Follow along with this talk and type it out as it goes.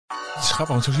Het is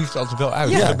grappig, want zo ziet het altijd wel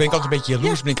uit. Ja. Dan ben ik altijd een beetje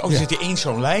jaloers. Dan denk ik, er zit hier één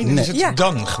zo'n lijn en is het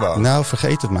dan gewoon. Nou,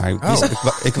 vergeet het maar.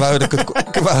 Ik wou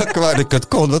dat ik het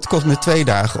kon. Dat kost me 2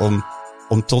 dagen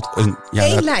om tot een...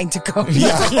 Eén lijn te komen.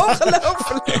 Ja. Dat is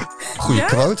ongelooflijk. Goeie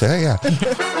quote, hè? Ja.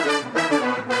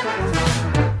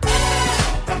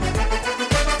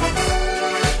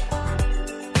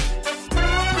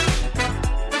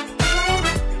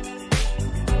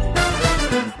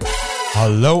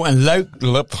 Hallo en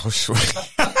sorry.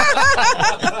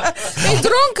 Ben je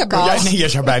dronken, Bas? Ja, nee, je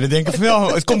zou bijna denken van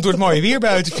wel. Het komt door het mooie weer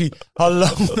buiten, Vie. Hallo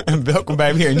en welkom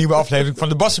bij weer een nieuwe aflevering van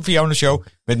de Bas en Fiona Show.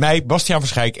 Met mij, Bastiaan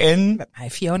Verschijk en... Met mij,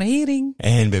 Fiona Hering.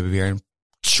 En we hebben weer een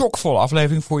chockvolle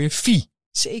aflevering voor je, Vie.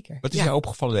 Zeker. Wat is jou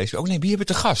opgevallen deze week? Oh nee, wie hebben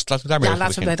we te gast? Laten we daarmee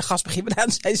laten we bij de gast beginnen.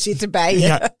 Nou, zij zit erbij.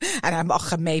 Ja. En hij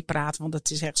mag meepraten, want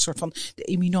het is echt een soort van de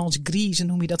eminence grise,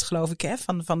 noem je dat geloof ik, hè?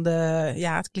 Van de,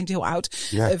 ja, het klinkt heel oud.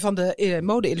 Ja. Van de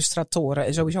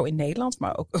mode-illustratoren, sowieso in Nederland,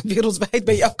 maar ook wereldwijd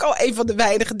ben je ook al een van de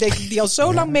weinigen, denk ik, die al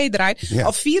zo lang meedraait. Ja.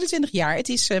 Al 24 jaar. Het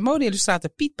is mode-illustrator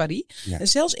Piet Paris. Ja. En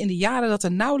zelfs in de jaren dat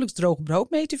er nauwelijks droog brood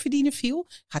mee te verdienen viel,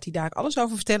 gaat hij daar alles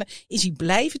over vertellen, is hij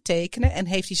blijven tekenen en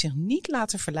heeft hij zich niet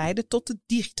laten verleiden tot de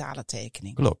digitale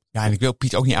tekening. Klopt. Ja, en ik wil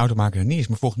Piet ook niet ouder maken dan hij is.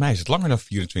 Maar volgens mij is het langer dan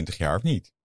 24 jaar, of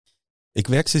niet? Ik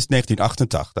werk sinds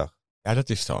 1988. Ja, dat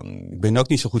is dan... Ik ben ook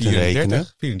niet zo goed in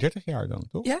rekenen. 34 jaar dan,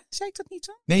 toch? Ja, zei ik dat niet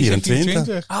zo? Nee,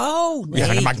 24. Oh, nee. Ja,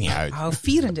 maar dat maakt niet uit. Oh,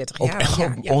 34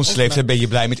 jaar. Op onze leeftijd ben je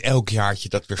blij met elk jaartje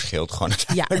dat weer scheelt. Gewoon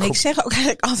Ja, en ik zeg ook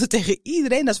eigenlijk altijd tegen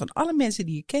iedereen, dat van alle mensen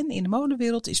die je kent in de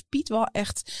modewereld, is Piet wel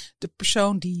echt de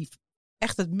persoon die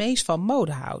echt het meest van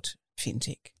mode houdt, vind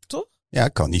ik. Toch? Ja,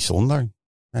 ik kan niet zonder.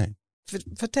 Nee.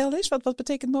 Vertel eens, wat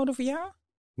betekent mode voor jou?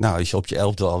 Nou, als je op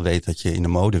je 11e al weet dat je in de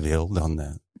mode wil,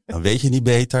 dan weet je niet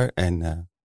beter. En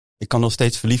ik kan nog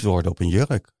steeds verliefd worden op een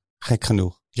jurk. Gek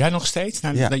genoeg. Jij nog steeds?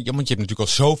 Nou, Ja. Want je hebt natuurlijk al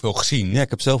zoveel gezien. Ja, ik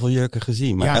heb zoveel jurken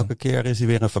gezien. Maar elke keer is er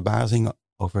weer een verbazing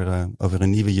over een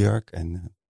nieuwe jurk.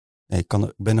 En ik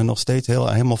ben er nog steeds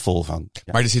helemaal vol van. Ja.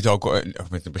 Maar er zit ook,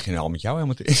 we beginnen al met jou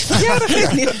helemaal te... Ja, dat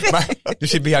geeft niet. Maar er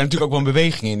zit bij jou natuurlijk ook wel een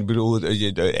beweging in. Ik bedoel,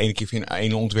 de ene keer vind je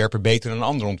een ontwerper beter dan een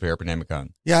andere ontwerper, neem ik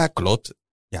aan. Ja, klopt.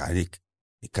 Ja, ik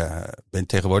ben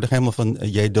tegenwoordig helemaal van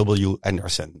J.W.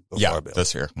 Anderson, bijvoorbeeld. Ja, dat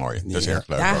is erg mooi. Dat is erg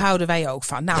leuk. Daar ook. houden wij ook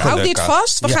van. Nou, Ja, houd leuk, dit hè?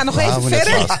 vast. We gaan nog we even houden het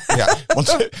verder. vast. Ja.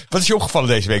 Want wat is je opgevallen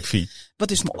deze week, Vie?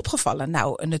 Wat is me opgevallen?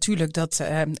 Nou, natuurlijk dat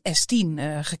S10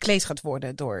 gekleed gaat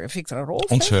worden door Viktor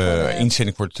Rolf. Onze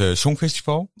inzending voor het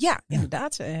Songfestival. Ja,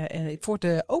 inderdaad. Voor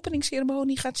de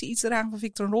openingsceremonie gaat ze iets dragen van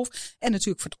Viktor Rolf. En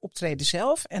natuurlijk voor het optreden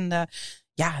zelf. En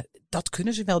ja, dat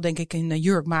kunnen ze wel, denk ik, een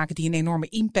jurk maken die een enorme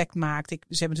impact maakt. Ze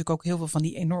hebben natuurlijk ook heel veel van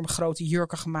die enorme grote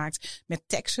jurken gemaakt met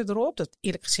teksten erop. Dat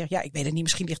eerlijk gezegd, ja, ik weet het niet,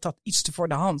 misschien ligt dat iets te voor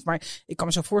de hand. Maar ik kan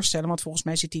me zo voorstellen, want volgens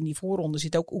mij zit in die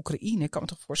voorronde ook Oekraïne. Ik kan me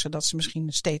toch voorstellen dat ze misschien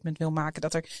een statement wil maken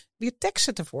dat er weer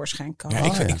teksten tevoorschijn komen.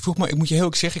 Ja, ik vroeg me, ik moet je heel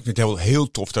erg zeggen, ik vind het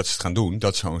heel tof dat ze het gaan doen.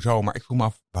 Dat zo en zo. Maar ik vroeg me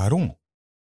af, waarom?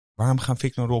 Waarom gaan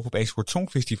Viktor Rolf opeens voor het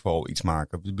Songfestival iets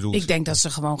maken? Ik denk dat ze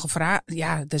gewoon gevraagd...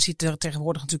 Ja, er zit er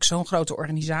tegenwoordig natuurlijk zo'n grote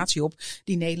organisatie op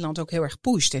die Nederland ook heel erg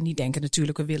pusht. En die denken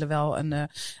natuurlijk, we willen wel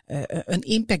een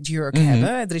impactjurk hebben.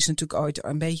 Er is natuurlijk ooit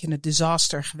een beetje een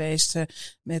disaster geweest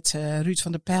met Ruud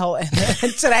van der Pijl en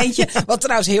een Treintje. Wat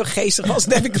trouwens heel geestig was.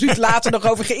 Daar heb ik Ruud later nog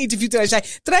over geïnterviewd. En hij zei,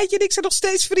 Treintje en ik zijn nog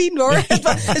steeds vrienden hoor.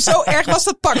 Zo erg was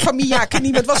dat pak van Miyake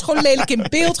niet. Het was gewoon lelijk in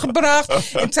beeld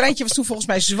gebracht. En Treintje was toen volgens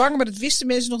mij zwanger, maar dat wisten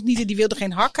mensen nog niet. Die wilde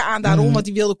geen hakken aan daarom, want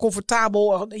die wilde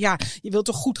comfortabel. Ja, je wilt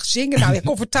toch goed zingen? Nou ja,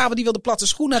 comfortabel, die wilde platte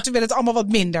schoenen. Toen werd het allemaal wat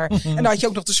minder. En dan had je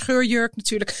ook nog de scheurjurk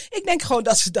natuurlijk. Ik denk gewoon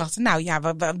dat ze dachten, nou ja,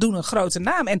 we doen een grote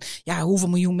naam. En ja, hoeveel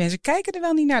miljoen mensen kijken er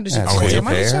wel niet naar? Dus het is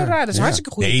helemaal niet zo raar. Dat is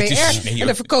hartstikke goede PR. En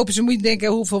dan verkopen ze, moet je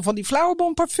denken, hoeveel van die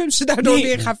Flowerbomb parfums ze daardoor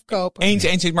weer gaan verkopen.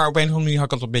 Eens, maar op een of andere manier had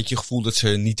ik altijd een beetje het gevoel dat ze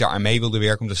niet daar aan mee wilden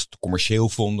werken, omdat ze het commercieel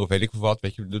vonden of weet ik wat.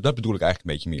 Weet je, dat bedoel ik eigenlijk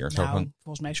een beetje meer. Nou, zo van,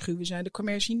 volgens mij schuwen zij de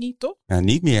commercie niet, toch? Ja,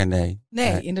 niet meer, nee.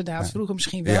 Nee, inderdaad. Vroeger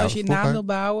misschien wel als je een naam wil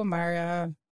bouwen, maar...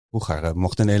 Vroeger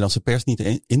mocht de Nederlandse pers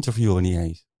niet interviewen, niet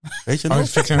eens. Weet je nog?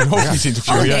 Viktor Rolf niet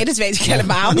interviewen. Oh nee, dat weet ik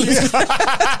helemaal niet.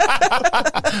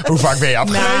 Hoe vaak ben je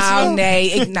afgewezen? Nou,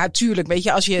 nee. Natuurlijk. Weet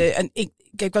je, als je...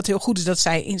 Kijk, wat heel goed is, dat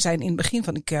zij zijn in het begin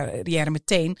van de carrière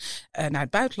meteen naar het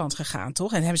buitenland gegaan,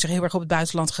 toch? En hebben zich heel erg op het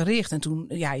buitenland gericht. En toen,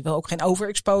 ja, je wil ook geen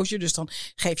overexposure. Dus dan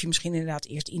geef je misschien inderdaad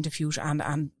eerst interviews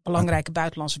aan belangrijke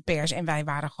buitenlandse pers. En wij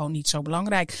waren gewoon niet zo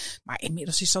belangrijk. Maar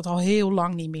inmiddels is dat al heel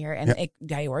lang niet meer. En ik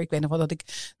weet nog wel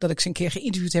dat ik ze een keer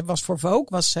geïnterviewd heb, was voor Vogue.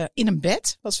 Was in een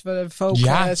bed. Was Vogue.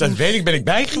 Ja, dat weet ik, ben ik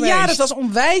bij geweest. Ja, dat was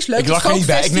onwijs leuk. Ik lag er niet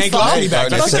bij. Ik lag er niet bij.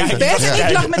 Het was een bed.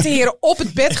 Ik lag met de heren op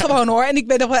het bed gewoon hoor. En ik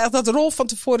weet nog wel echt dat Rolf van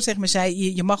tevoren tegen me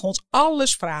zei, je mag ons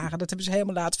alles vragen. Dat hebben ze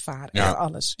helemaal laten varen. Ja.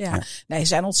 Alles. Ja. Nee, ze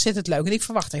zijn ontzettend leuk. En ik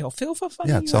verwacht er heel veel van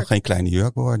Ja, het zal geen kleine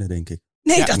jurk worden, denk ik.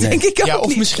 Nee, dat denk ik ook Ja, of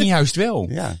niet. misschien juist wel.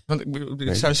 Ja. Want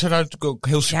ze zou natuurlijk ook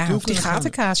heel subtiel Ja, of die kunnen gaan.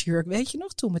 gatenkaasjurk, weet je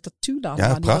nog toen met dat tuurland.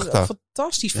 Ja, prachtig.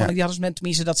 Fantastisch vond ik. Die hadden ze met,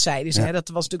 tenminste dat zeiden ze. Ja. Hè, dat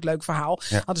was natuurlijk een leuk verhaal.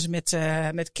 Ja. Hadden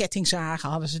ze met kettingzagen,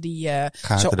 hadden ze die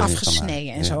Gaten zo erin afgesneden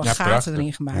gemaakt. en zo Ja. gaten prachtig.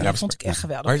 erin gemaakt. Ja, Dat vond ik echt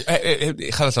geweldig. Maar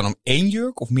gaat het dan om 1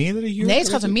 jurk of meerdere jurken? Nee, het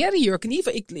gaat om meerdere jurken. In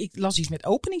ieder geval, ik las iets met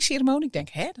openingsceremonie. Ik denk,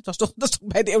 dat is toch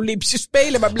bij de Olympische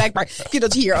Spelen. Maar blijkbaar heb je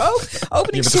dat hier ook. Je bent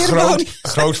Openingsceremonie. een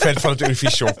groot fan van het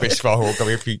Eurovisie Songfestival, hoor ik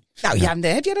alweer. Nou ja,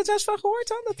 heb jij dat wel eens van gehoord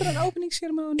dan? Dat er een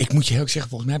openingsceremonie... Ik moet je heel erg zeggen,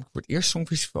 volgens mij heb ik voor het eerst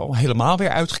Songfestival helemaal weer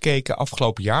uitgekeken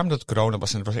afgelopen jaar. Omdat corona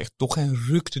was en het was echt toch geen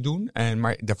ruk te doen.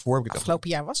 Maar daarvoor heb ik het... Afgelopen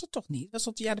jaar was het toch niet? Was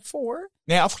dat het jaar ervoor?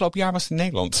 Nee, afgelopen jaar was het in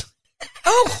Nederland.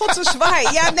 Oh, god, een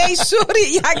zwaai. Ja, nee,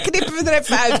 sorry. Ja, knippen we er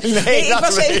even uit. Nee, ik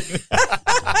was even...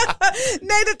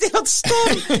 Nee, dat is wat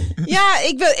stom. Ja,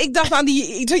 ik dacht aan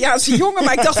die Italiaanse jongen,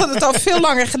 maar ik dacht dat het al veel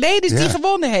langer geleden is die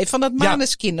gewonnen heeft. Van dat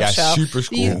Maneskin of zo. Super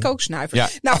cool. Die kooksnuiver. Ja.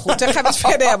 Nou goed, daar gaan we het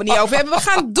verder helemaal niet over hebben. We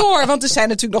gaan door, want er zijn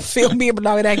natuurlijk nog veel meer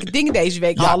belangrijke dingen deze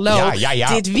week. Ja, Hallo,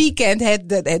 ja. dit weekend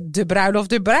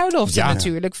de bruiloft Ja.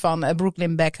 natuurlijk van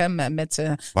Brooklyn Beckham met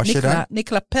Was je daar?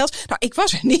 Nicola Pels. Nou, ik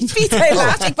was er niet, Piet,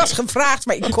 helaas. Ik was gevraagd,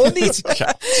 maar ik kon niet.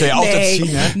 Ja, zul je altijd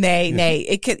zien, hè?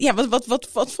 Nee.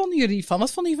 Wat vonden jullie van?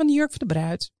 Wat vonden jullie van de jurk van de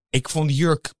bruid? Ik vond die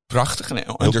jurk prachtig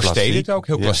en understated ook.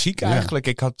 Heel Ja. klassiek Ja. eigenlijk.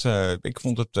 Ik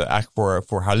vond het eigenlijk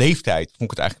voor haar leeftijd vond ik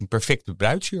het eigenlijk een perfecte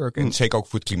bruidsjurk. En zeker ook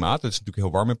voor het klimaat. Het is natuurlijk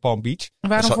heel warm in Palm Beach.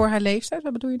 Waarom voor haar leeftijd?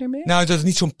 Wat bedoel je daarmee? Nou, dat is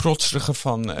niet zo'n protserige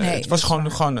van... het was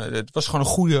gewoon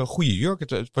een goede jurk.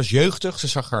 Het was jeugdig. Ze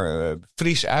zag er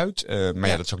fris uit. Maar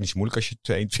ja, dat is ook niet zo moeilijk als je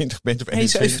 22 bent of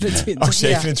 21. 27. Oh,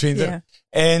 27. Ja.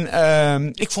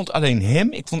 En ik vond alleen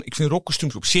hem... Ik vind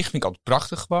rockkostuums op zich vind ik altijd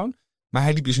prachtig gewoon. Maar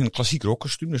hij liep dus in een klassiek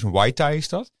rockkostuum. Dus een white tie is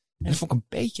dat. En dat vond ik een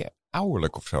beetje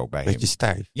ouderlijk of zo bij hem. Beetje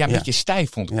stijf. Ja, een beetje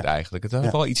stijf vond ik het eigenlijk. Het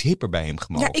had wel iets hipper bij hem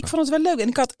gemogen. Ja, ik vond het wel leuk. En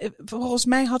ik had, volgens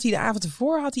mij had hij de avond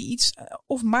ervoor iets,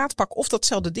 of maatpak of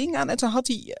datzelfde ding aan. En toen had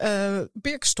hij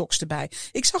Birkenstocks erbij.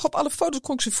 Ik zag op alle foto's,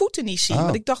 kon ik zijn voeten niet zien.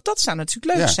 Want ik dacht, dat zou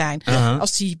natuurlijk leuk zijn.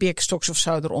 Als hij Birkenstocks of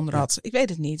zo eronder had. Ik weet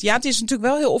het niet. Ja, het is natuurlijk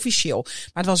wel heel officieel.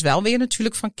 Maar het was wel weer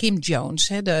natuurlijk van Kim Jones.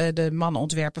 Hè, de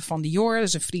mannenontwerper van Dior. Dat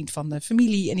is een vriend van de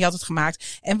familie. En die had het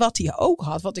gemaakt. En wat hij ook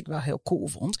had, wat ik wel heel cool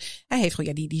vond. Hij heeft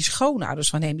gewoon, die schoonouders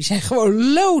van hem, die zijn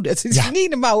gewoon loaded. Het is niet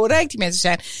normaal hoe rijk die mensen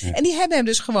zijn. Ja. En die hebben hem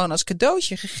dus gewoon als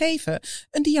cadeautje gegeven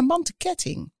een diamanten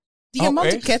ketting.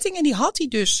 Ketting. En die had hij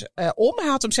dus om. Hij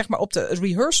had hem zeg maar op de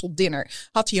rehearsal dinner.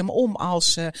 Had hij hem om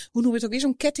als, hoe noemen we het ook weer?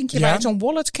 Zo'n kettingje bij zo'n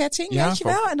wallet ketting. Weet je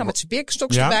wel? En dan met zijn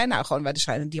Birkenstocks erbij. Nou, gewoon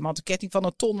waarschijnlijk een diamanten ketting van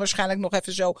een ton. Waarschijnlijk nog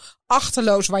even zo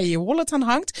achterloos waar je wallet aan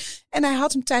hangt. En hij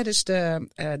had hem tijdens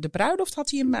de bruiloft had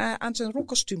hij hem aan zijn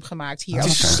rockkostuum gemaakt. Hier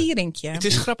als sieringje. Het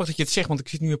is grappig dat je het zegt. Want ik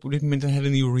zit nu op dit moment een hele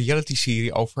nieuwe reality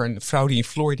serie over een vrouw die in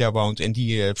Florida woont. En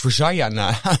die Versailles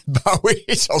aan het bouwen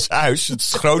is als huis. Het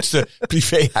grootste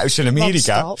privéhuis in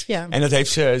Amerika. En dat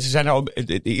heeft ze zijn al,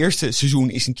 de eerste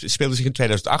seizoen speelde zich in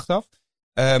 2008 af.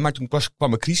 Maar toen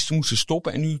kwam een crisis, toen moest ze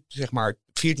stoppen. En nu, zeg maar,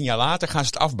 14 jaar later gaan ze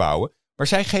het afbouwen. Maar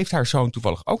zij geeft haar zoon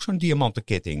toevallig ook zo'n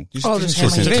diamanten-ketting. Dus dat is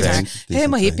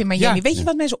helemaal hip in Miami. Ja. Weet je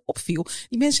wat mij zo opviel?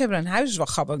 Die mensen hebben een huis, dat is wel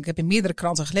grappig. Ik heb in meerdere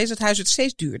kranten gelezen, het huis werd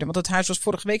steeds duurder. Want het huis was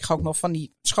vorige week ook nog van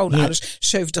die schoonouders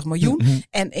 70 miljoen.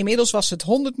 En inmiddels was het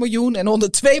 100 miljoen en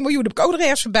 102 miljoen. Dat heb ik ook nog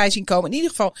ergens voorbij zien komen. In ieder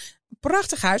geval, een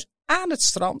prachtig huis aan het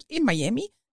strand in Miami.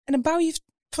 En dan bouw je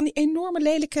van die enorme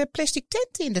lelijke plastic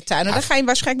tenten in de tuin. En dan ga je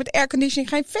waarschijnlijk met airconditioning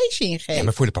geen feestje ingeven. Ja,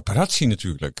 maar voor de paparazzi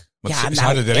natuurlijk. Want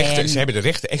ze hebben de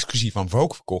rechten exclusief van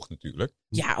Vogue verkocht natuurlijk.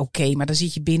 Ja, oké, maar dan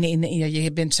zit je binnen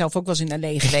je bent zelf ook wel eens in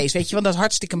L.A. geweest, weet je, want dat is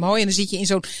hartstikke mooi. En dan zit je in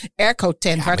zo'n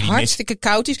airco-tent waar het hartstikke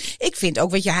koud is. Ik vind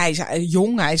ook, weet je, hij is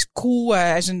jong, hij is cool,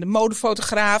 hij is een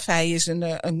modefotograaf, hij is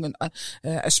een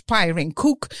aspiring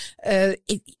cook.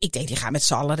 Ik denk, die gaan met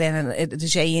z'n allen rennen de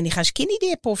zee in, die gaan skinny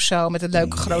dippen of zo met een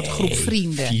leuke grote groep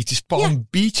vrienden. Het is Palm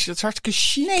Beach, dat is hartstikke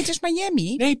chic. Nee, het is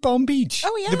Miami. Nee, Palm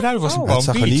Beach. Oh ja? De bruiloft was in Palm Beach.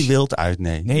 Het zag er niet wild uit,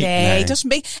 nee. Nee, het was een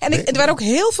beetje. En er waren ook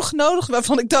heel veel genodigden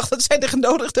waarvan ik dacht dat zijn de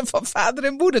genodigden van vader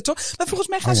en moeder, toch? Maar volgens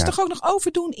mij gaan ze toch ook nog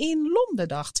overdoen in Londen,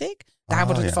 dacht ik. Daar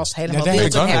wordt het vast helemaal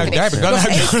wild. Daar heb ik wel een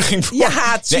uitnodiging voor.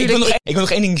 Ja, tuurlijk. Ik wil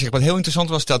nog één ding zeggen. Wat heel interessant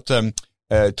was dat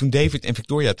toen David en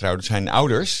Victoria trouwden, zijn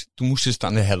ouders, toen moesten ze het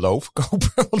aan de Hello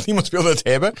verkopen, want niemand wilde het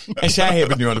hebben. En zij hebben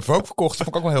het nu aan de Vogue verkocht. Dat vond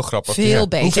ik ook wel heel grappig. Veel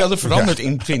beter. Hoeveel er veranderd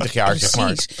in 20 jaar, zeg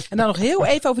maar. Precies. En dan nog heel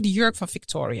even over de jurk van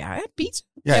Victoria, hè, Piet?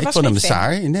 Ja, ik vond hem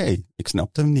saai. Nee, ik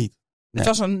snapte hem niet. Nee.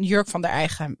 Het was een jurk van de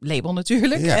eigen label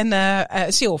natuurlijk. Ja.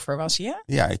 En zilver was hij,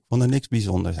 hè? Ja, ik vond er niks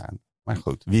bijzonders aan. Maar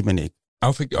goed, wie ben ik?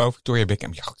 Victoria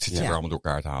Beckham. Ja, het zit er allemaal door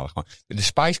elkaar te halen. Gewoon. De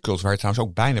Spice Girls waren trouwens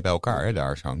ook bijna bij elkaar. Hè,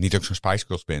 daar zo. Niet dat ik zo'n Spice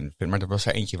Girls ben. Maar er was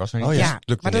er eentje. Was er niet.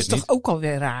 Maar dat is toch ook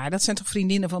alweer raar. Dat zijn toch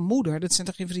vriendinnen van moeder? Dat zijn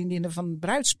toch geen vriendinnen van het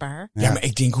bruidspaar? Ja, maar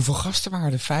ik denk hoeveel gasten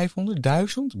waren er? 500,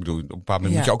 1000? Ik bedoel, op een bepaald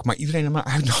moment moet je ook maar iedereen maar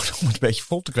uitnodigen om het een beetje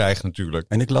vol te krijgen natuurlijk.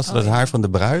 En ik las dat het haar van de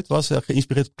bruid was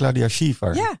geïnspireerd op Claudia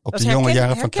Schiffer. Ja, op de jonge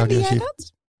jaren van Claudia Schiffer.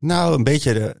 Dat? Nou, een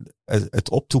beetje het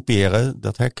optoeperen,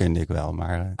 dat herkende ik wel.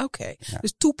 Oké,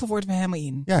 dus toepen worden we helemaal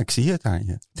in. Ja, ik zie het aan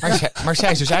je. Maar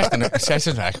zij is dus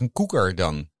eigenlijk een koeker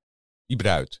dan, die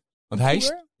bruid. Want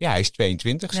hij is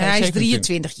 22. Nee, hij is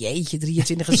 23. Jeetje,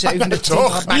 23 en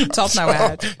 27. Wat maakt dat nou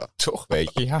uit? Toch,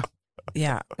 weet je, ja.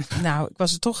 Ja, nou, ik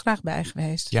was er toch graag bij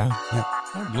geweest. Ja,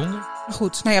 blonde. Maar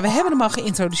goed, nou ja, we hebben hem al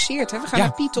geïntroduceerd. Hè? We gaan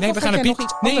naar Piet, toch? Nee, we gaan naar Piet. Nog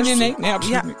iets anders? Nee,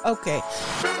 absoluut niet. Oké.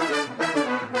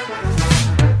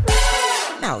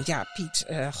 Nou ja, Piet,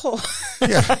 goh.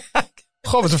 Ja.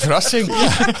 Goh, wat een verrassing.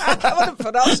 Wat een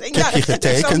verrassing. Ik heb je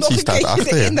getekend, die staat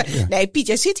achter. Nee, Piet,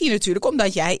 jij zit hier natuurlijk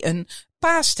omdat jij een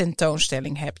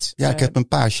paastentoonstelling hebt. Ja, ik heb een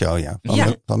paasshow,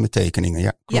 van mijn tekeningen.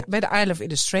 Ja, ja, bij de I Love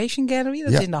Illustration Gallery.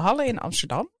 Dat is in de Halle in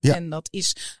Amsterdam. Ja. En dat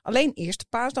is alleen eerste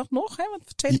paasdag nog, hè,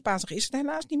 want tweede paasdag is het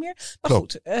helaas niet meer. Maar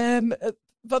goed,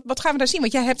 wat gaan we daar zien?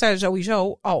 Want jij hebt daar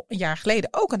sowieso al een jaar geleden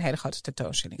ook een hele grote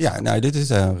tentoonstelling. Ja, nou, dit is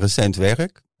recent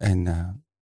werk. En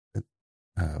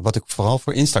wat ik vooral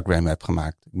voor Instagram heb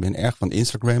gemaakt. Ik ben erg van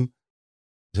Instagram.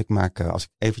 Dus ik maak, als ik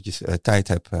eventjes tijd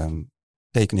heb,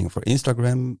 tekeningen voor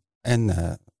Instagram.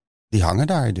 En die hangen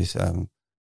daar. Dus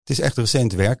het is echt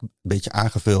recent werk. Een beetje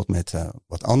aangevuld met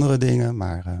wat andere dingen.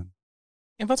 Maar,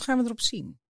 en wat gaan we erop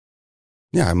zien?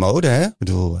 Ja, mode, hè? Ik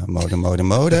bedoel,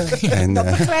 mode. En, dat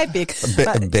begrijp ik.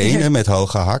 Benen met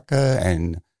hoge hakken.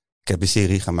 En ik heb een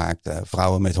serie gemaakt,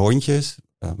 vrouwen met hondjes.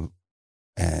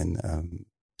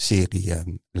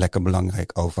 Serie lekker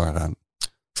belangrijk over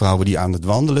vrouwen die aan het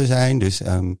wandelen zijn. Dus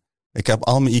ik heb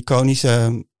al mijn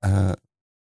iconische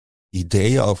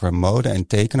ideeën over mode en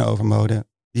tekenen over mode.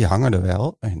 Die hangen er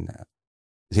wel. En,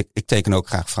 dus ik teken ook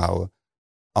graag vrouwen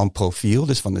aan profiel,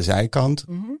 dus van de zijkant.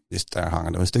 Mm-hmm. Dus daar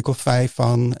hangen er een stuk of 5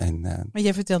 van. En, maar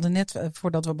jij vertelde net,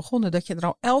 voordat we begonnen, dat je er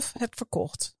al 11 hebt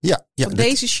verkocht. Ja. Van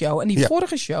deze show. En die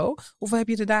vorige show, hoeveel heb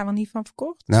je er daar wel niet van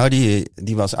verkocht? Nou,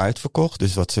 die was uitverkocht.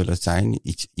 Dus wat zullen het zijn?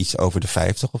 Iets over de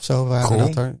 50 of zo waren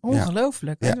dat er.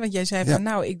 Ongelooflijk. Hè? Want jij zei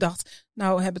van, ik dacht,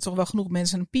 hebben toch wel genoeg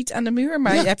mensen een Piet aan de muur.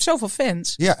 Maar je hebt zoveel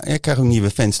fans. Ja, ik krijg ook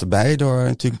nieuwe fans erbij door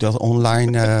natuurlijk dat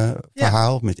online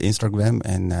verhaal met Instagram.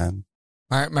 En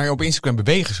Maar op Instagram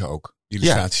bewegen ze ook. Die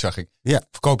illustraties zag ik. Ja.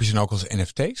 Verkoop je ze dan ook als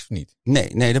NFT's of niet?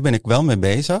 Nee, daar ben ik wel mee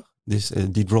bezig. Dus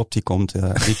die drop die komt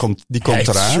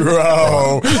eraan.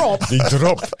 Wow, die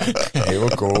drop. Heel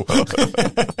cool.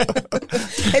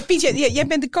 Hey Piet, jij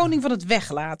bent de koning van het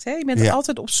weglaten. Hè? Je bent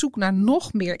altijd op zoek naar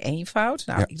nog meer eenvoud.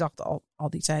 Nou, ik dacht al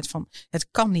die tijd van, het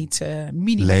kan niet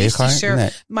minimalistischer.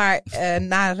 Nee. Maar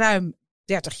na ruim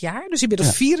 30 jaar. Dus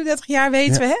inmiddels 34 jaar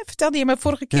weten we. Hè? Vertelde je me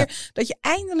vorige keer dat je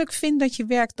eindelijk vindt dat je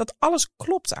werk, dat alles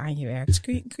klopt aan je werk. Dus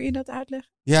kun je dat uitleggen?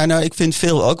 Ja, nou, ik vind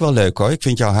veel ook wel leuk hoor. Ik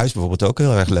vind jouw huis bijvoorbeeld ook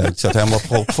heel erg leuk. Het staat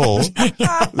helemaal vol.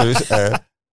 Dus,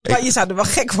 maar je zou er wel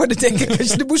gek worden, denk ik, als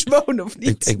je er moest wonen, of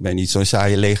niet? Ik ben niet zo'n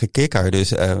saaie lege kikker.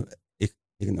 Dus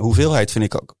hoeveelheid vind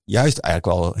ik ook juist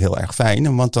eigenlijk wel heel erg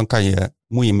fijn. Want dan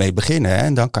moet je mee beginnen. Hè?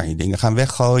 En dan kan je dingen gaan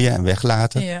weggooien en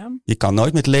weglaten. Ja. Je kan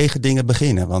nooit met lege dingen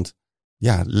beginnen. Want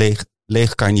ja,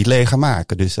 leeg kan je niet leger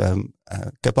maken. Dus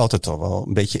ik heb altijd toch wel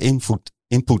een beetje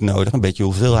input nodig. Een beetje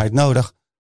hoeveelheid nodig.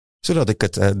 Zodat ik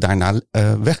het daarna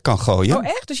weg kan gooien. Oh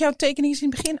echt? Dus jouw tekening is in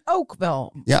het begin ook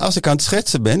wel? Ja, als ik aan het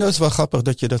schetsen ben. Dat is wel grappig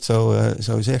dat je dat zo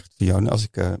zegt, Fiona. Als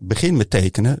ik begin met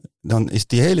tekenen. Dan is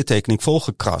die hele tekening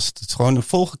volgekrast. Het is gewoon een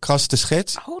volgekraste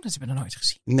schets. Oh, dat hebben we nog nooit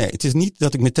gezien. Nee, het is niet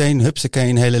dat ik meteen hupsakee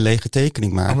een hele lege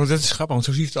tekening maak. Maar dat is grappig, want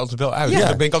zo ziet het altijd wel uit. Ja.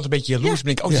 Dan ben ik altijd een beetje jaloers.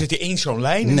 Dan denk ik, er zit hier één zo'n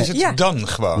lijn en is het dan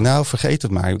gewoon. Nou, vergeet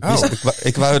het maar. Oh.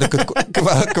 Ik wou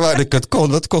dat ik het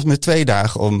kon. Dat kost me 2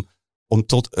 dagen om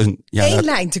tot een... Eén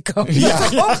lijn te komen. Ja.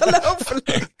 Dat is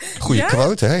ongelooflijk. Goeie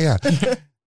quote, hè? Ja.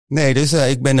 Nee, dus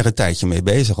ik ben er een tijdje mee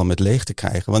bezig om het leeg te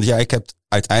krijgen. Want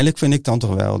uiteindelijk vind ik dan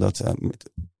toch wel dat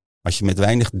als je met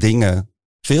weinig dingen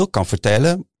veel kan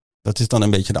vertellen, dat is dan een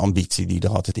beetje de ambitie die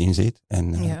er altijd in zit.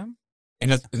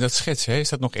 En dat schetsen, is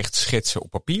dat nog echt schetsen op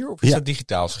papier of is dat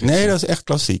digitaal schetsen? Nee, dat is echt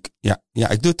klassiek. Ja,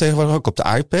 ik doe het tegenwoordig ook op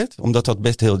de iPad, omdat dat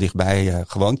best heel dichtbij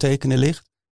gewoon tekenen ligt.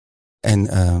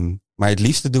 Maar het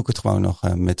liefste doe ik het gewoon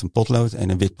nog met een potlood en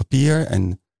een wit papier.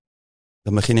 En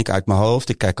dan begin ik uit mijn hoofd.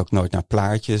 Ik kijk ook nooit naar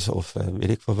plaatjes of weet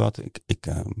ik veel wat. Ik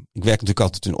werk natuurlijk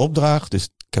altijd in opdracht. Dus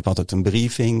ik heb altijd een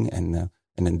briefing en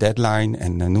een deadline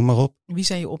en noem maar op. Wie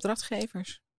zijn je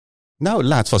opdrachtgevers? Nou,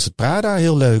 laatst was het Prada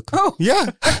heel leuk. Oh.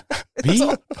 Ja.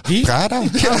 Wie? Prada.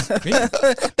 Ja.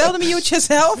 Belde me you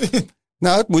zelf?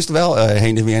 Nou, het moest wel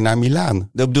heen en weer naar Milaan.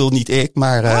 Dat bedoel niet ik,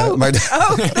 maar...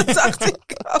 Dat dacht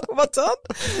ik. Oh, wat dan?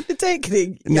 De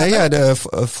tekening.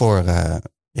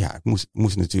 Ik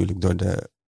moest natuurlijk door de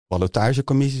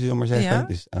ballotagecommissie, zullen we maar zeggen. Ja.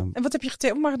 Dus, en wat heb je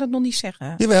getekend? Mag je dat nog niet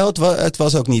zeggen? Jawel, het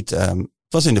was ook niet... het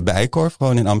was in de Bijenkorf,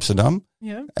 gewoon in Amsterdam.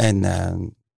 Ja.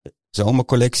 En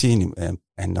zomercollectie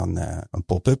en dan een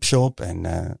pop-up shop en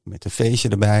met een feestje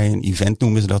erbij. Een event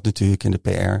noemen ze dat natuurlijk in de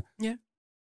PR. Ja.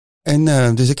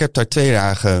 En dus ik heb daar 2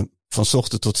 dagen van 's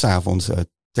ochtends tot 's avonds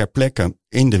ter plekke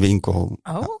in de winkel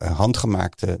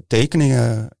handgemaakte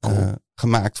tekeningen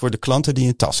gemaakt voor de klanten die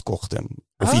een tas kochten.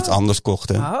 Of iets anders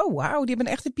kochten. Oh, wauw. Die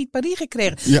hebben echt een Piet Paris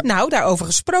gekregen. Ja. Nou, daarover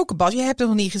gesproken, Bas. Je hebt het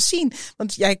nog niet gezien.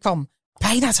 Want jij kwam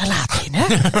bijna te laat in, hè?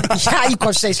 Ja, je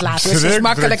kwam steeds later. Dus dat is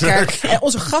makkelijker. Druk. En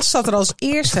onze gast zat er als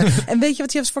eerste. En weet je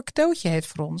wat hij voor cadeautje heeft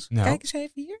voor ons? Nou. Kijk eens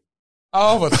even hier.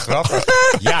 Oh, wat grappig.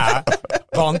 Ja,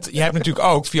 want jij hebt natuurlijk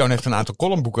ook... Fiona heeft een aantal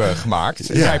columnboeken gemaakt.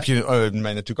 Ja. Daar heb je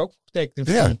mij natuurlijk ook getekend.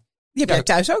 Ja. Die heb jij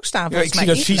thuis ook staan. Ja, ik zie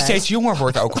dat Vie steeds jonger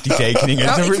wordt ook op die tekeningen.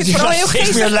 Nou, ik vind het wel heel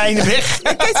steeds meer lijnen weg.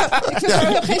 Ik vind het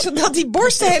wel heel geestig dat die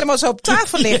borsten helemaal zo op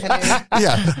tafel liggen nu.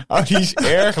 Ja. Oh, die is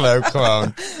erg leuk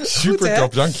gewoon. Super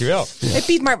top, dankjewel. Hey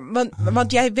Piet, maar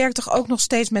want jij werkt toch ook nog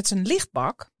steeds met zijn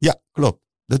lichtbak? Ja, klopt.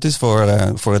 Dat is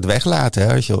voor het weglaten.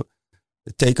 Hè. Als je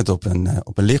tekent op een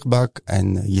lichtbak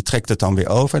en je trekt het dan weer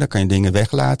over, dan kan je dingen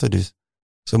weglaten. Dus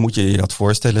zo moet je je dat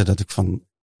voorstellen dat ik van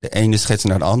de ene schets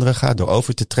naar de andere ga door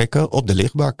over te trekken op de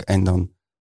lichtbak. En dan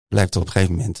blijft er op een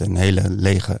gegeven moment een hele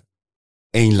lege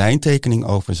 1-lijntekening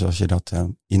over, zoals je dat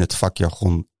in het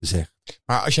vakjargon zegt.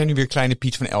 Maar als jij nu weer kleine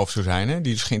Piet van 11 zou zijn, hè,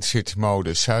 die dus geïnteresseerd is in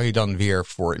mode, zou je dan weer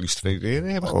voor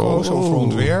illustreren hebben gekozen of voor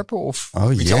ontwerpen of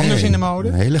iets anders in de mode?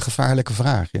 Een hele gevaarlijke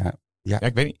vraag, ja. Ja,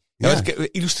 ik weet niet. Ja.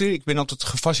 Ik ben altijd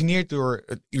gefascineerd door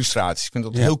illustraties. Ik vind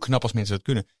het heel knap als mensen dat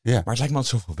kunnen. Ja. Maar het lijkt me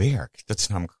altijd zoveel werk. Dat is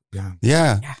namelijk,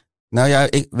 Ja. Nou ja,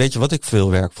 weet je wat ik veel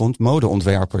werk vond?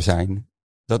 Modeontwerper zijn.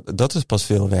 Dat is pas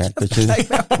veel werk.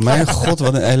 Mijn god,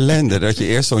 wat een ellende. Dat je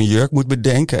eerst zo'n jurk moet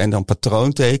bedenken en dan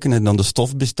patroon tekenen en dan de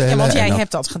stof bestellen. Ja, want jij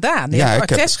hebt dat gedaan. Je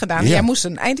hebt een test gedaan. Ja. Jij moest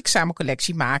een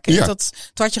eindexamencollectie maken. Ja. Toen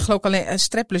had je geloof ik alleen een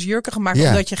strapless jurken gemaakt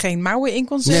omdat je geen mouwen in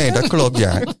kon zetten. Nee, dat klopt,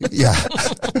 ja.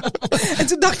 En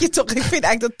toen dacht je toch, ik vind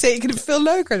eigenlijk dat tekenen veel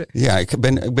leuker. Ja, ik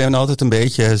ben altijd een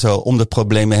beetje zo om de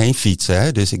problemen heen fietsen.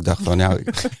 Hè? Dus ik dacht van,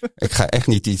 ik ga echt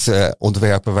niet iets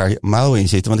ontwerpen waar mouwen in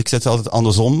zitten. Want ik zet het altijd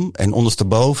andersom en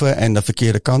ondersteboven. En de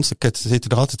verkeerde kant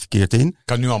zitten er altijd verkeerd in.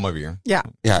 Kan nu allemaal weer.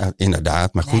 Ja,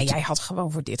 inderdaad. Maar goed. Nee, jij had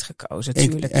gewoon voor dit gekozen.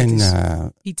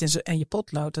 Tuurlijk. Piet en je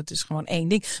potlood, dat is gewoon één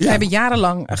ding. We hebben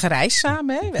jarenlang gereisd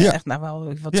samen. Hè? Echt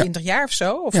wel 20 jaar of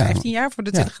zo. Of 15 jaar voor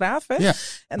de Telegraaf. Hè? Ja.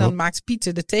 En dan maakte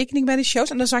Piet de tekening bij de shows.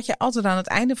 En dan zat je altijd aan het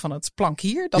einde van het plank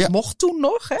hier. Dat mocht toen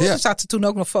nog. Hè? Er zaten toen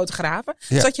ook nog fotografen.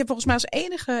 Zat je volgens mij als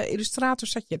enige illustrator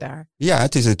zat je daar. Ja,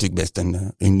 het is natuurlijk best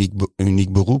een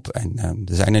uniek beroep. En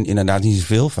er zijn er inderdaad niet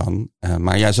zoveel van.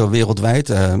 Maar ja, zo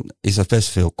wereldwijd is er best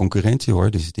veel concurrentie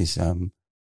hoor. Dus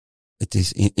het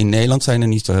is in Nederland zijn er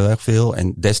niet zo heel erg veel.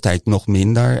 En destijds nog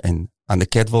minder. En aan de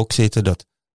catwalk zitten, dat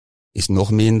is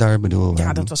nog minder. Bedoel,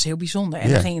 dat was heel bijzonder.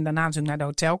 En dan ging je daarna natuurlijk naar de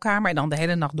hotelkamer. En dan de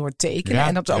hele nacht door tekenen. Ja,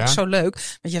 en dat was ook zo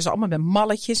leuk. Want je zat allemaal met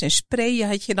malletjes en sprayen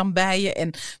had je dan bij je.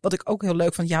 En wat ik ook heel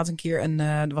leuk vond. Je had een keer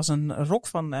er was een rok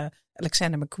van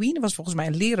Alexander McQueen. Dat was volgens mij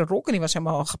een leren rok. En die was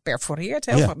helemaal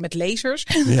geperforeerd. Met lasers.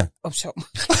 Ja. Oh, zo.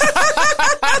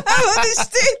 Wat is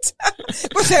dit?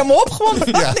 Ik was helemaal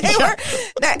opgewonden. Ja. Nee hoor.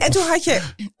 Nou, en toen had je...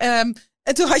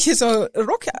 En toen had je zo'n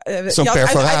rok. Zo'n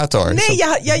perforator.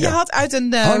 Je had uit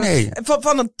een.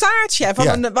 Van een taartje.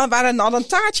 Waar een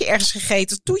taartje ergens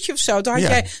gegeten. Een toetje of zo. Toen had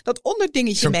jij dat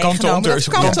onderdingetje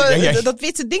meegenomen. Dat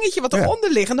witte dingetje wat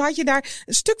eronder ligt. En dan had je daar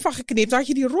een stuk van geknipt. Dan had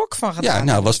je die rok van gedaan. Ja,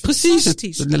 nou was precies.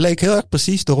 Het leek heel erg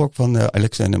precies de rok van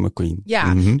Alexander McQueen.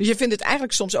 Ja, dus je vindt het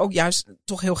eigenlijk soms ook juist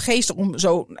toch heel geestig om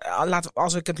zo,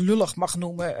 als ik het lullig mag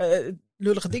noemen,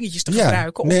 lullige dingetjes te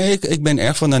gebruiken. Nee, ik ben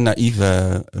erg van de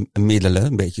naïeve middelen.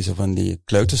 Een beetje zo van die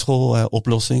kleuterschool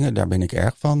oplossingen. Daar ben ik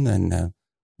erg van. En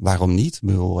waarom niet? Ik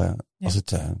bedoel,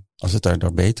 als het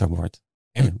daardoor beter wordt.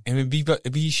 En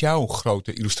wie is jouw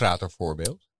grote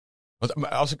illustratorvoorbeeld? Want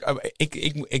als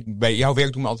ik bij jouw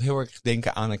werk doe me altijd heel erg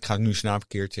denken aan, ik ga nu zijn naam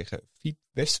verkeerd zeggen, Piet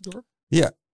Westerdorp?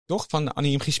 Ja. Toch? Van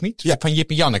Annie M. G. Schmid? Ja. Van Jip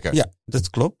en Janneke? Ja, dat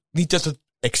klopt. Niet dat het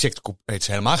exact, het is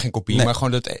helemaal geen kopie, maar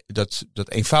gewoon dat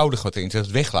eenvoudige wat erin zit,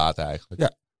 dat weglaten eigenlijk.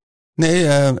 Ja.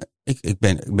 Nee, ik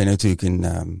ben natuurlijk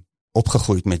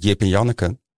opgegroeid met Jip en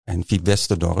Janneke en Piet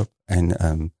Westerdorp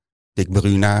en Dick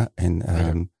Bruna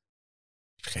en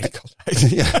Vergeet ik altijd.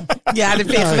 Ja, dat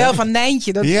vind ik wel van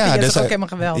Nijntje. Dat vind ik ook helemaal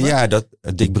geweldig. Ja,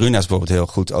 Dick Bruna is bijvoorbeeld heel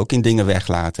goed. Ook in dingen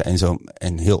weglaten. En zo.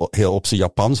 En heel op zijn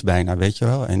Japans bijna, weet je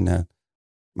wel. En,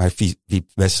 maar Wiep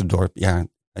Westerdorp,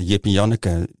 Jip en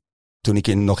Janneke. Toen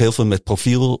ik nog heel veel met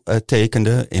profiel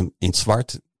tekende. In het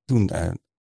zwart. Toen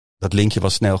dat linkje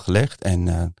was snel gelegd.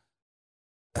 En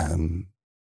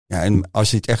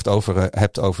als je het echt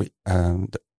hebt over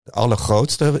de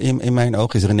allergrootste in mijn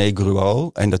ogen is René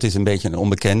Gruot. En dat is een beetje een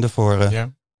onbekende voor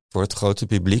het grote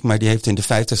publiek. Maar die heeft in de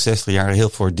 50, 60 jaar heel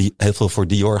veel voor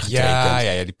Dior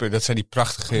getekend. Ja, dat zijn die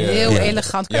prachtige... Heel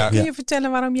elegant. Kun je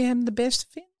vertellen waarom je hem de beste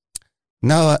vindt?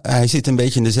 Nou, hij zit een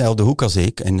beetje in dezelfde hoek als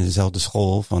ik. En in dezelfde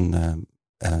school van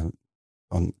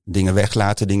dingen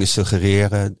weglaten, dingen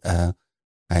suggereren.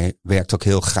 Hij werkt ook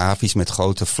heel grafisch met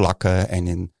grote vlakken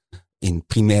en in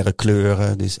primaire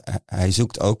kleuren. Dus hij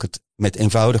zoekt ook met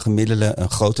eenvoudige middelen een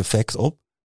groot effect op.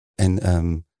 En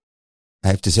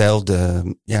hij heeft dezelfde...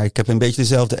 ik heb een beetje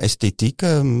dezelfde esthetiek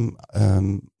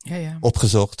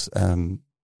opgezocht.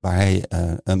 Waar hij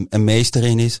een meester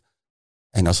in is.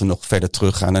 En als we nog verder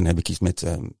teruggaan, dan heb ik iets met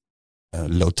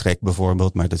Lautrec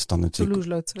bijvoorbeeld. Maar dat is dan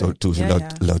natuurlijk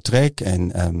Toulouse-Lautrec.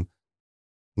 En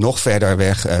nog verder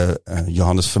weg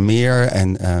Johannes Vermeer.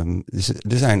 En dus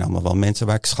er zijn allemaal wel mensen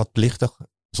waar ik schatplichtig,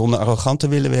 zonder arrogant te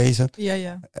willen wezen,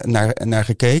 naar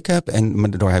gekeken heb. En me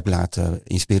door heb laten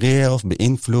inspireren of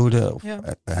beïnvloeden. Of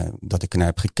dat ik ernaar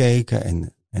heb gekeken.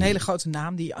 En een hele grote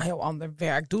naam die heel ander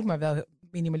werk doet, maar wel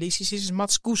minimalistisch is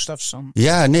Mats Gustafsson.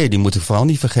 Ja, nee, die moet ik vooral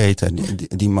niet vergeten.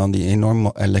 Die man die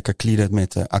enorm lekker kliedert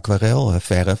met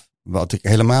aquarelverf. Wat ik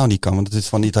helemaal niet kan, want het is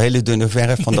van die hele dunne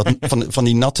verf, van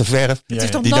die natte verf. Het is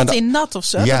toch nat in nat of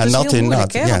zo? Ja, dat is nat heel in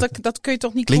moeilijk, nat. Hè? Ja. Want dat kun je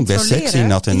toch niet Klinkt controleren? Best sexy,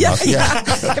 nat in nat. Ja,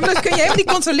 maar dat kun je helemaal niet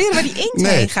controleren waar die inkt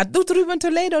heen gaat. Doet Ruben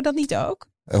Toledo dat niet ook?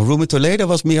 Ruben Toledo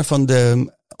was meer van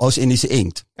de Oost-Indische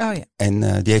inkt. Oh ja.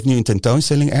 En die heeft nu een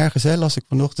tentoonstelling ergens, las ik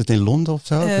vanochtend in Londen of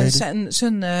zo. Het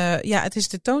is de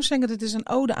tentoonstelling, het is een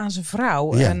ode aan zijn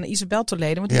vrouw, Isabel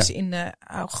Toledo, want die is in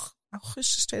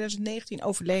augustus 2019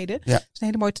 overleden. Ja. Het is een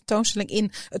hele mooie tentoonstelling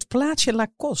in het plaatsje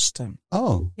Lacoste.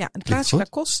 Oh. Ja, het plaatsje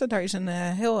Lacoste, daar is een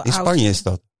heel oud... In Spanje is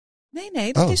dat?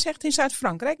 Nee, dat is echt in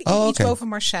Zuid-Frankrijk. Iets boven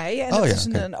Marseille. En dat is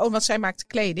want zij maakt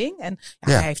kleding. En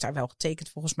hij heeft daar wel getekend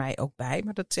volgens mij ook bij.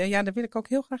 Maar daar wil ik ook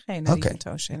heel graag heen, naar die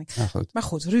tentoonstelling. Maar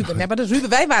goed, Ruben,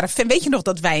 wij waren fan. Weet je nog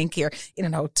dat wij een keer in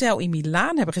een hotel in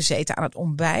Milaan hebben gezeten aan het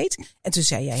ontbijt? En toen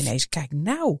zei jij ineens, kijk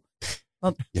nou...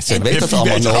 Want, je weet dat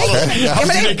allemaal nog.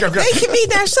 Weet je wie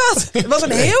daar zat? Het was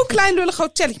een heel klein lullig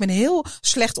hotelletje met een heel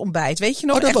slecht ontbijt. Weet je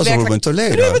nog? Dat was Ruben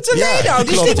Toledo. Ruben Toledo.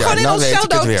 Die sliep gewoon in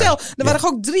onszelfde hotel. Er waren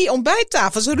ook 3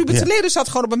 ontbijttafels. En Ruben Toledo zat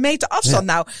gewoon op een meter afstand.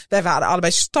 Nou, wij waren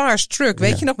allebei starstruck.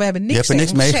 Weet je nog? We hebben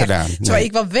niks meegedaan. Terwijl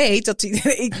ik wel weet dat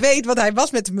ik weet wat hij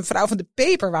was met de mevrouw van de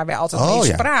Peper, waar wij altijd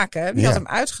mee spraken. Die had hem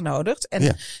uitgenodigd.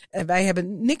 En wij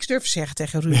hebben niks durven zeggen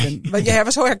tegen Ruben. Want hij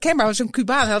was zo herkenbaar. Hij was een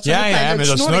Cubaan. Hij had zo'n klein met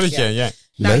dat snorretje. Ja.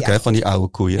 Leuk hè, van die oude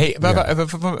koeien. Hey,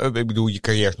 ik bedoel, je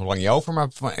carrière is nog lang niet over, maar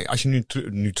als je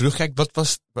nu terugkijkt,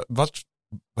 wat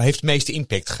heeft de meeste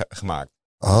impact gemaakt?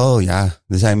 Oh ja,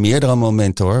 er zijn meerdere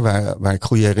momenten hoor, waar ik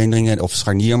goede herinneringen, of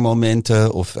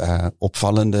scharniermomenten, of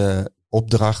opvallende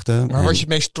opdrachten. Waar was je het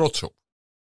meest trots op?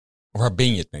 Of waar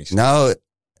ben je het meest? Nou,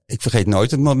 ik vergeet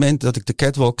nooit het moment dat ik de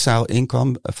catwalkzaal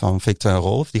inkwam van Viktor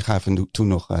Rolf. Die gaven toen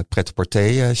nog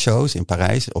pret-à-porter shows in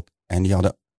Parijs. En die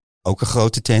hadden ook een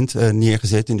grote tent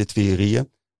neergezet in de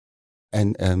Tuilerieën.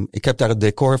 En ik heb daar het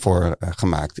decor voor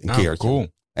gemaakt, een keertje. Cool.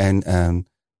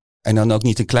 En dan ook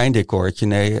niet een klein decortje.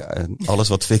 Nee, alles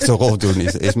wat Viktor Rolf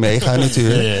doet is mega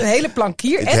natuurlijk. Een hele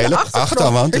plankier en de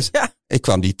achtergrond. Dus ik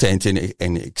kwam die tent in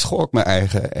en ik schrok me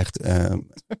eigen echt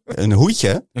een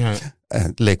hoedje. Ja.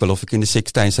 Het leek wel of ik in de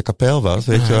Sixtijnse kapel was,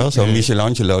 weet je wel. Zo'n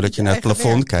Michelangelo, dat je naar het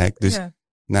plafond kijkt. Dus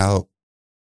nou...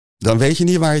 Dan weet je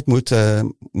niet waar je het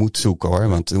moet zoeken hoor.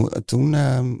 Want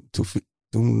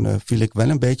toen viel ik wel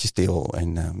een beetje stil.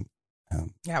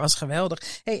 Ja, was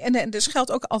geweldig. Hey, en er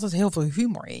schuilt ook altijd heel veel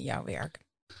humor in jouw werk.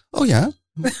 Oh ja?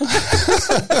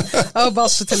 Oh,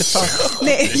 Bas, de telefoon.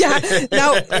 Nee,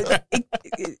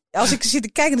 als ik zit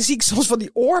te kijken, dan zie ik soms van die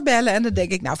oorbellen. En dan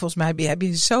denk ik, nou, volgens mij heb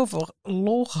je zoveel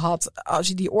lol gehad als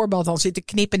je die oorbel dan zit te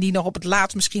knippen en die nog op het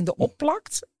laatst misschien erop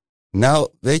plakt. Nou,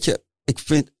 weet je,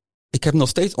 ik heb nog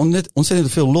steeds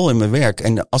ontzettend veel lol in mijn werk.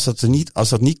 En als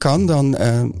dat niet kan,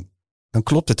 dan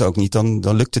klopt het ook niet.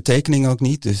 Dan lukt de tekening ook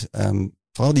niet. Dus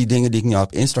vooral die dingen die ik nu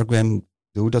op Instagram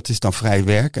doe, dat is dan vrij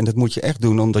werk. En dat moet je echt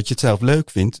doen omdat je het zelf leuk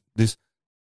vindt. Dus,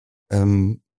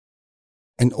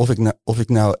 en of ik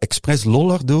nou expres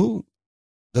lollig doe,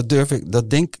 dat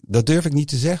durf ik niet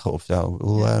te zeggen of zo.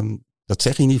 Dat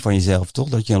zeg je niet van jezelf, toch?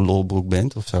 Dat je een lolbroek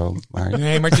bent of zo. Maar...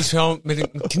 Nee, maar het is wel met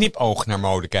een knipoog naar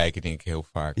mode kijken, denk ik heel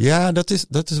vaak. Ja, dat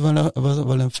is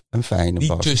wel een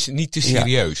fijne niet te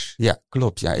serieus. Ja,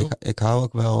 klopt. Ja, ik hou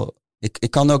ook wel...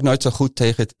 Ik kan ook nooit zo goed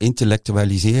tegen het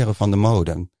intellectualiseren van de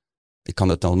mode. Ik kan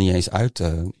het al niet eens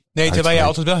terwijl jij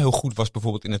altijd wel heel goed was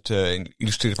bijvoorbeeld in het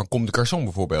illustreren van Comme des Garçons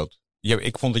bijvoorbeeld.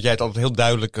 Ik vond dat jij het altijd heel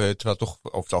duidelijk, terwijl het toch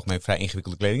over het algemeen vrij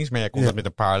ingewikkelde kleding is, maar jij kon dat met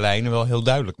een paar lijnen wel heel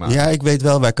duidelijk maken. Ja, ik weet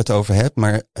wel waar ik het over heb,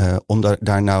 maar om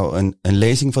daar nou een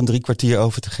lezing van 3 kwartier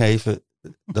over te geven,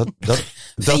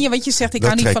 vind je wat je zegt, ik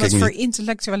hou niet van het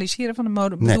verintellectualiseren van de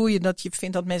mode. Nee. Bedoel je dat je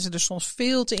vindt dat mensen er soms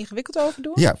veel te ingewikkeld over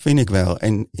doen? Ja, vind ik wel.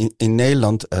 En in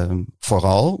Nederland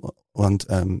vooral, want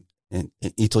een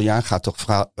Italiaan gaat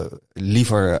toch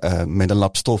liever met een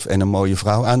lap stof en een mooie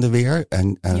vrouw aan de weer.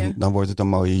 En dan wordt het een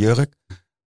mooie jurk.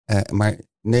 Maar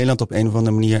Nederland op een of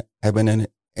andere manier hebben een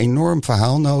enorm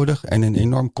verhaal nodig en een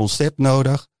enorm concept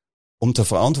nodig om te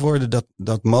verantwoorden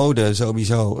dat mode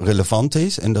sowieso relevant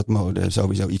is en dat mode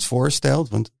sowieso iets voorstelt.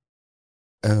 Want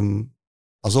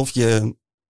alsof je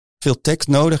veel tekst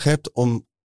nodig hebt om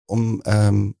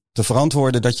te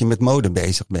verantwoorden dat je met mode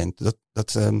bezig bent.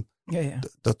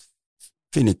 Dat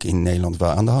vind ik in Nederland wel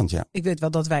aan de hand, ja. Ik weet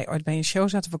wel dat wij ooit bij een show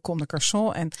zaten van Comme des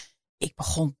Garçons en ik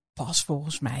begon pas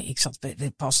volgens mij. Ik zat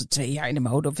pas 2 jaar in de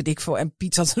mode, of weet ik veel. En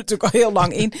Piet zat er natuurlijk al heel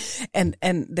lang in.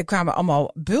 En er kwamen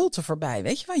allemaal bulten voorbij.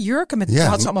 Weet je wel, jurken met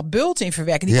had ze allemaal bulten in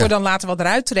verwerken. Die kon je dan later wel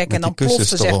eruit trekken. Met en dan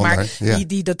plofte, zeg maar.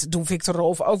 Ja. Dat doen Viktor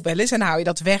Rolf ook wel eens. En dan hou je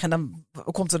dat weg. En dan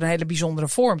komt er een hele bijzondere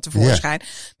vorm tevoorschijn.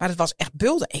 Ja. Maar het was echt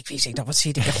bulten. Ik dacht, wat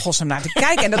zit ik in godsnaam naar te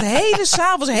kijken. En dat hele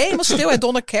zaal was helemaal stil. En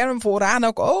Donna Karen vooraan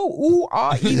ook.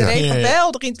 Iedereen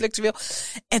geweldig intellectueel.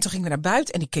 En toen gingen we naar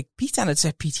buiten. En ik keek Piet aan. En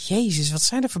zei Piet, jezus, wat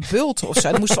zijn er voor bulten of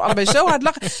zo. Dan moesten we allebei zo hard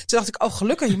lachen. Toen dacht ik,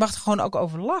 gelukkig, je mag er gewoon ook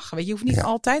over lachen. Weet je, hoeft niet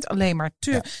altijd alleen maar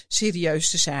te serieus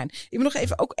te zijn. Ik wil nog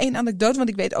even ook 1 anekdote, want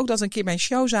ik weet ook dat we een keer bij een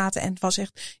show zaten en het was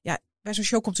echt, bij zo'n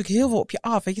show komt natuurlijk heel veel op je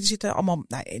af. Weet je, er zitten allemaal,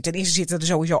 ten eerste zitten er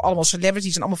sowieso allemaal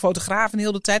celebrities en allemaal fotografen de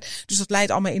hele tijd. Dus dat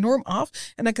leidt allemaal enorm af.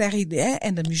 En dan krijg je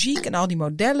en de muziek en al die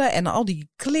modellen en al die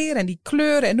kleren en die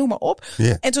kleuren en noem maar op.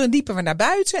 Yeah. En toen liepen we naar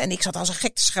buiten en ik zat als een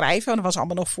gek te schrijven. En dat was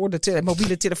allemaal nog voor de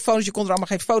mobiele telefoons. Je kon er allemaal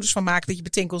geen foto's van maken dat je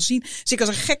meteen kon zien. Dus ik was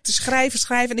een gek te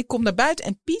schrijven en ik kom naar buiten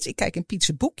en Piet, ik kijk in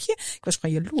Piet's boekje. Ik was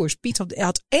gewoon jaloers. Piet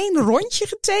had 1 rondje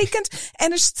getekend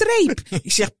en een streep.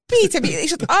 Ik zeg, Piet, is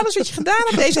dat alles wat je gedaan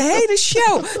hebt deze hele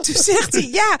show? Toen zegt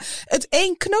hij, het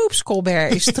 1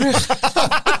 knoopscolbert is terug.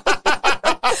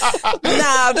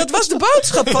 Nou, dat was de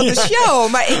boodschap van de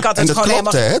show. Maar ik had het gewoon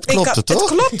klopte, helemaal... Het klopte, toch?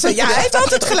 Het klopte, ja. Hij heeft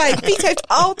altijd gelijk. Piet heeft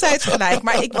altijd gelijk.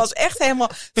 Maar ik was echt helemaal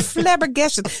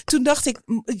flabbergasted. Toen dacht ik,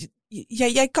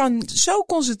 jij kan zo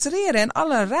concentreren en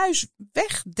alle ruis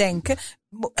wegdenken.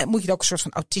 Moet je er ook een soort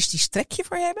van autistisch trekje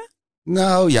voor hebben?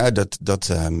 Nou ja,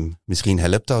 misschien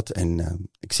helpt dat. En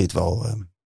ik zit wel,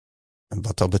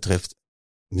 wat dat betreft,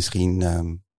 misschien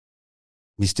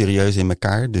mysterieus in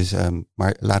elkaar. Dus,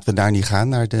 maar laten we daar niet gaan,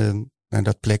 naar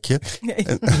dat plekje.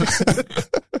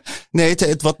 Nee.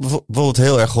 Wat bijvoorbeeld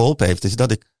heel erg geholpen heeft, is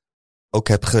dat ik ook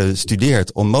heb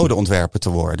gestudeerd om modeontwerper te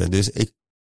worden. Dus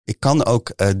ik kan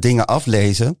ook dingen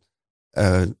aflezen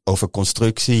over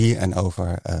constructie en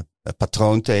over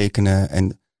patroontekenen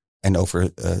en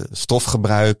over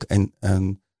stofgebruik. En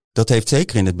dat heeft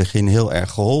zeker in het begin heel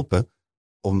erg geholpen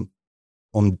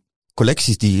om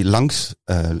collecties die langs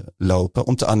lopen,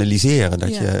 om te analyseren.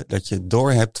 Dat je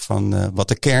doorhebt van wat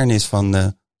de kern is van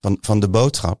de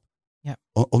boodschap. Ja.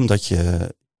 Omdat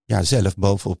je zelf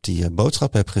bovenop die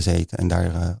boodschap hebt gezeten en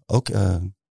daar ook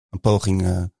een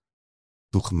poging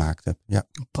toegemaakt hebt. Ja.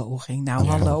 Een poging,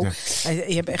 hallo. Ja.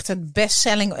 Je hebt echt een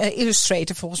bestselling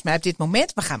illustrator volgens mij op dit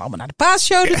moment. We gaan allemaal naar de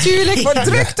paasshow natuurlijk. Wordt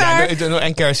druk daar.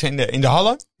 En kerst in de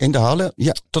hallen? In de hallen,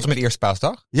 ja. Tot en met eerste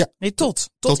paasdag? Ja. Nee, tot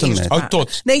en met.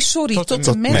 Tot. Nee, sorry. Tot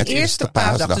en met eerste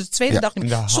paasdag. Dus de tweede dag.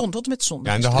 Tot en met zondag.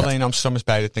 Ja, en de hallen in Amsterdam is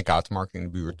bij de Tenkatenmarkt in de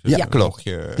buurt. Dus klopt.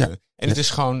 En het is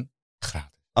gewoon gratis.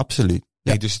 Absoluut.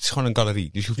 Nee, dus het is gewoon een galerie.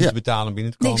 Dus je hoeft niet te betalen om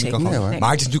binnen te komen. Nee,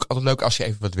 maar het is natuurlijk altijd leuk als je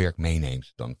even wat werk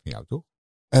meeneemt. Dan van jou, toch?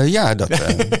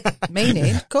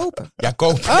 Meenemen, kopen. Ja,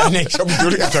 kopen. Ja, nee, zo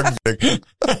bedoel ik het.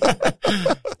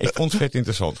 Ik vond het vet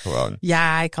interessant gewoon.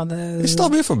 Ja, ik kan... Is het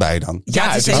alweer voorbij dan?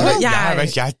 Ja, het is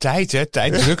weet je, tijd hè.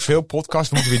 Tijd, druk, veel podcasts.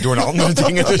 We moeten weer door naar andere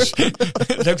dingen. Dus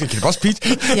leuk dat je er was,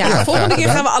 Piet. Ja, volgende keer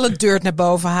gaan we alle dirt naar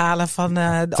boven halen van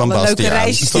alle leuke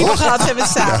reisjes die we gehad hebben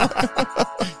samen.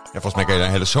 Ja, volgens mij kan je daar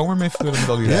een hele zomer mee vullen met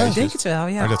al die reisjes. Ik denk het wel,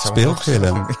 ja.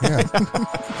 Speelfilm.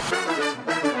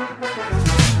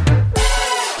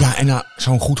 Ja, en na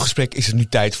zo'n goed gesprek is het nu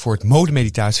tijd voor het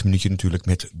modemeditatieminuutje natuurlijk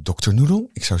met Dr. Noodle.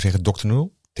 Ik zou zeggen, Dr.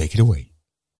 Noodle, take it away.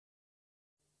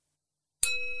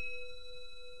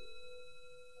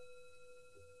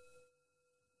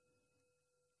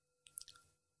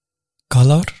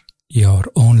 color your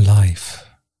own life.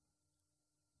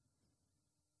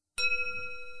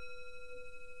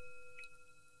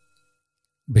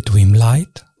 Between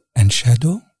light and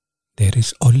shadow, there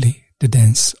is only the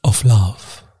dance of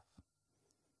love.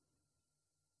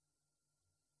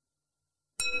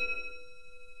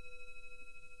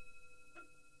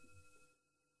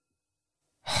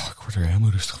 Ik word er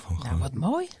helemaal rustig van. Nou, wat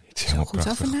mooi. Het is helemaal goed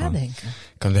prachtig, over nadenken.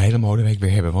 Ik kan de hele modeweek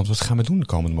weer hebben. Want wat gaan we doen de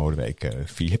komende modeweek,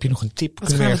 Vie? Heb je nog een tip?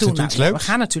 Wat gaan we doen? Iets leuks?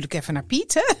 We gaan natuurlijk even naar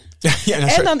Piet, hè? Ja,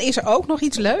 en dan is er ook nog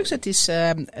iets leuks. Het is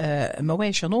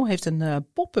Moët Chandon heeft een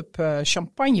pop-up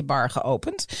champagnebar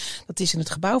geopend. Dat is in het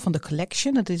gebouw van de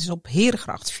Collection. Dat is op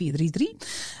Herengracht 433.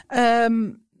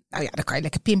 Nou ja, dan kan je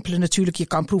lekker pimpelen natuurlijk. Je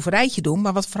kan een proeverijtje doen.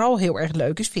 Maar wat vooral heel erg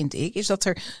leuk is, vind ik, is dat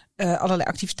er allerlei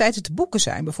activiteiten te boeken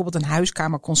zijn. Bijvoorbeeld een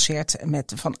huiskamerconcert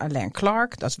van Alain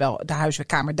Clark. Dat is wel de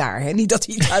huiskamer daar. Hè? Niet dat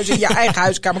hij het huis in je eigen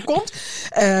huiskamer komt.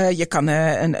 Je kan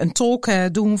een talk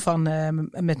doen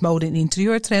met mode- en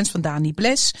interieurtrends van Dani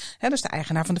Bles. Hè, dat is de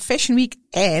eigenaar van de Fashion Week.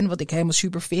 En wat ik helemaal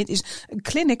super vind, is een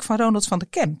clinic van Ronald van der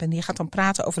Kemp. En die gaat dan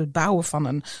praten over het bouwen van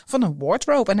een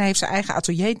wardrobe. En hij heeft zijn eigen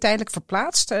atelier tijdelijk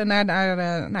verplaatst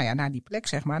naar die plek,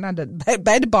 zeg maar.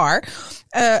 Bij de bar.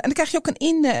 En dan krijg je ook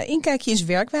een inkijkje in zijn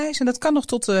werkwijze. En dat kan nog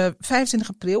tot 25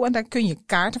 april. En daar kun je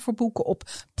kaarten voor boeken op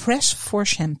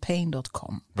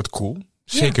pressforchampagne.com. Wat cool.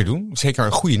 Zeker doen. Zeker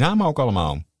een goede naam ook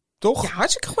allemaal. Toch? Ja,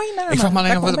 hartstikke goede naam. Ik vraag me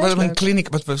alleen nog, wat een clinic,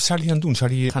 wat zou hij dan doen?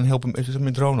 Zou hij gaan helpen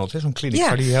met Ronald, hè? Zo'n clinic? Ja,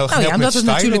 zou die gaan helpen omdat het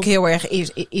natuurlijk of? heel erg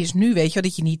is nu, weet je,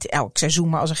 dat je niet elk seizoen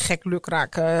maar als een gek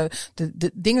lukraak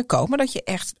de dingen koopt, maar dat je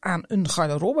echt aan een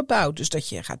garderobe bouwt. Dus dat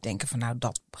je gaat denken van, nou,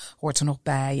 dat hoort er nog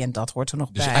bij en dat hoort er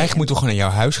nog bij. Dus eigenlijk moeten we gewoon naar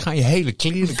jouw huis gaan, je hele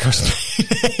klerenkast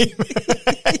meenemen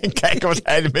en kijken wat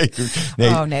hij ermee doet.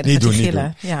 Nee, dat doen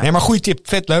gillen. Ja. Nee, maar goede tip,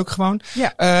 vet leuk gewoon.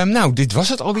 Ja. Nou, dit was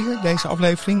het alweer, deze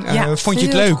aflevering. Vond je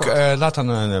het leuk? Laat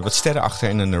dan wat sterren achter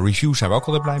en een review, zijn we ook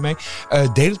altijd blij mee.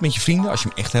 Deel het met je vrienden als je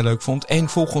hem echt heel leuk vond. En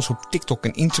volg ons op TikTok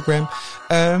en Instagram.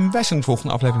 Wij zijn de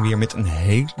volgende aflevering weer met een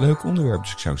heel leuk onderwerp.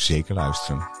 Dus ik zou zeker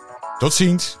luisteren. Tot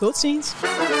ziens. Tot ziens.